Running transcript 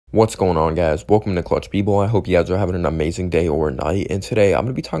What's going on, guys? Welcome to Clutch B-Ball. I hope you guys are having an amazing day or night. And today I'm going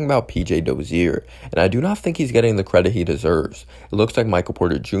to be talking about PJ Dozier. And I do not think he's getting the credit he deserves. It looks like Michael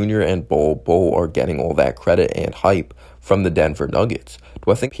Porter Jr. and Bull are getting all that credit and hype from the Denver Nuggets.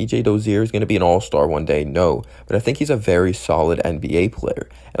 Do I think PJ Dozier is going to be an all-star one day? No. But I think he's a very solid NBA player.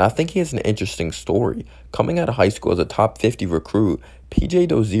 And I think he has an interesting story. Coming out of high school as a top 50 recruit, PJ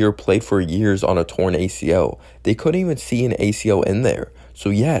Dozier played for years on a torn ACL. They couldn't even see an ACL in there. So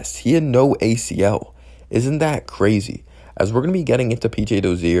yes, he had no ACL. Isn't that crazy? As we're going to be getting into PJ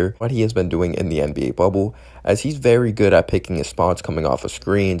Dozier, what he has been doing in the NBA bubble, as he's very good at picking his spots coming off of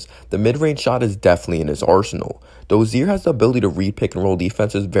screens, the mid-range shot is definitely in his arsenal. Dozier has the ability to read pick-and-roll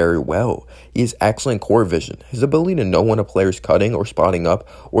defenses very well. He has excellent court vision. His ability to know when a player is cutting or spotting up,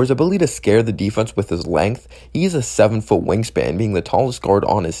 or his ability to scare the defense with his length. He is a 7-foot wingspan, being the tallest guard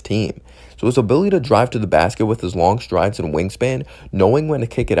on his team. So his ability to drive to the basket with his long strides and wingspan, knowing when to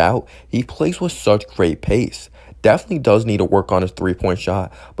kick it out, he plays with such great pace. Definitely does need to work on his three-point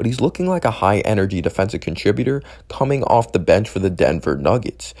shot, but he's looking like a high-energy defensive contributor coming off the bench for the Denver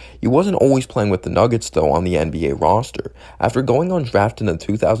Nuggets. He wasn't always playing with the Nuggets, though, on the NBA roster. After going undrafted in the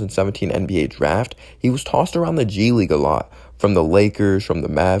 2017 NBA draft, he was tossed around the G League a lot. From the Lakers, from the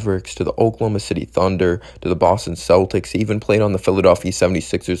Mavericks, to the Oklahoma City Thunder, to the Boston Celtics. He even played on the Philadelphia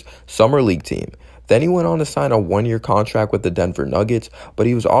 76ers Summer League team. Then he went on to sign a one-year contract with the Denver Nuggets, but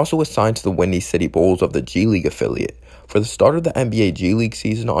he was also assigned to the Windy City Bulls of the G League affiliate. For the start of the NBA G League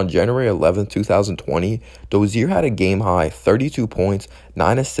season on January 11, 2020, Dozier had a game-high 32 points,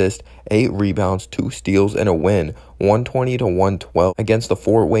 9 assists, 8 rebounds, 2 steals, and a win, 120-112 against the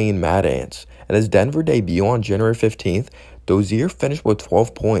Fort Wayne Mad Ants. At his Denver debut on January 15th, Dozier finished with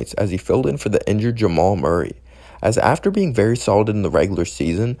 12 points as he filled in for the injured Jamal Murray. As after being very solid in the regular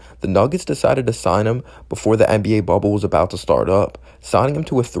season, the Nuggets decided to sign him before the NBA bubble was about to start up, signing him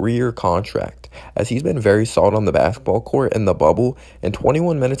to a 3-year contract. As he's been very solid on the basketball court in the bubble, in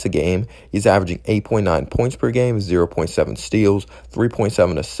 21 minutes a game, he's averaging 8.9 points per game, 0.7 steals,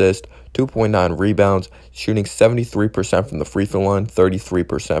 3.7 assists, 2.9 rebounds, shooting 73% from the free throw line,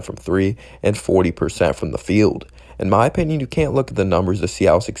 33% from 3, and 40% from the field. In my opinion, you can't look at the numbers to see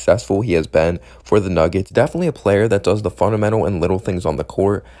how successful he has been for the Nuggets. Definitely a player that does the fundamental and little things on the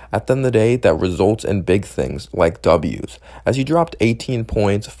court. At the end of the day, that results in big things like W's. As he dropped 18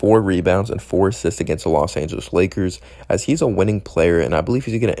 points, 4 rebounds, and 4 assists against the Los Angeles Lakers, as he's a winning player, and I believe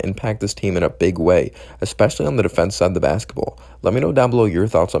he's going to impact this team in a big way, especially on the defense side of the basketball. Let me know down below your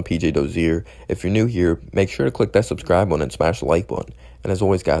thoughts on PJ Dozier. If you're new here, make sure to click that subscribe button and smash the like button. And as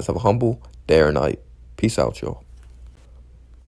always, guys, have a humble day or night. Peace out, y'all.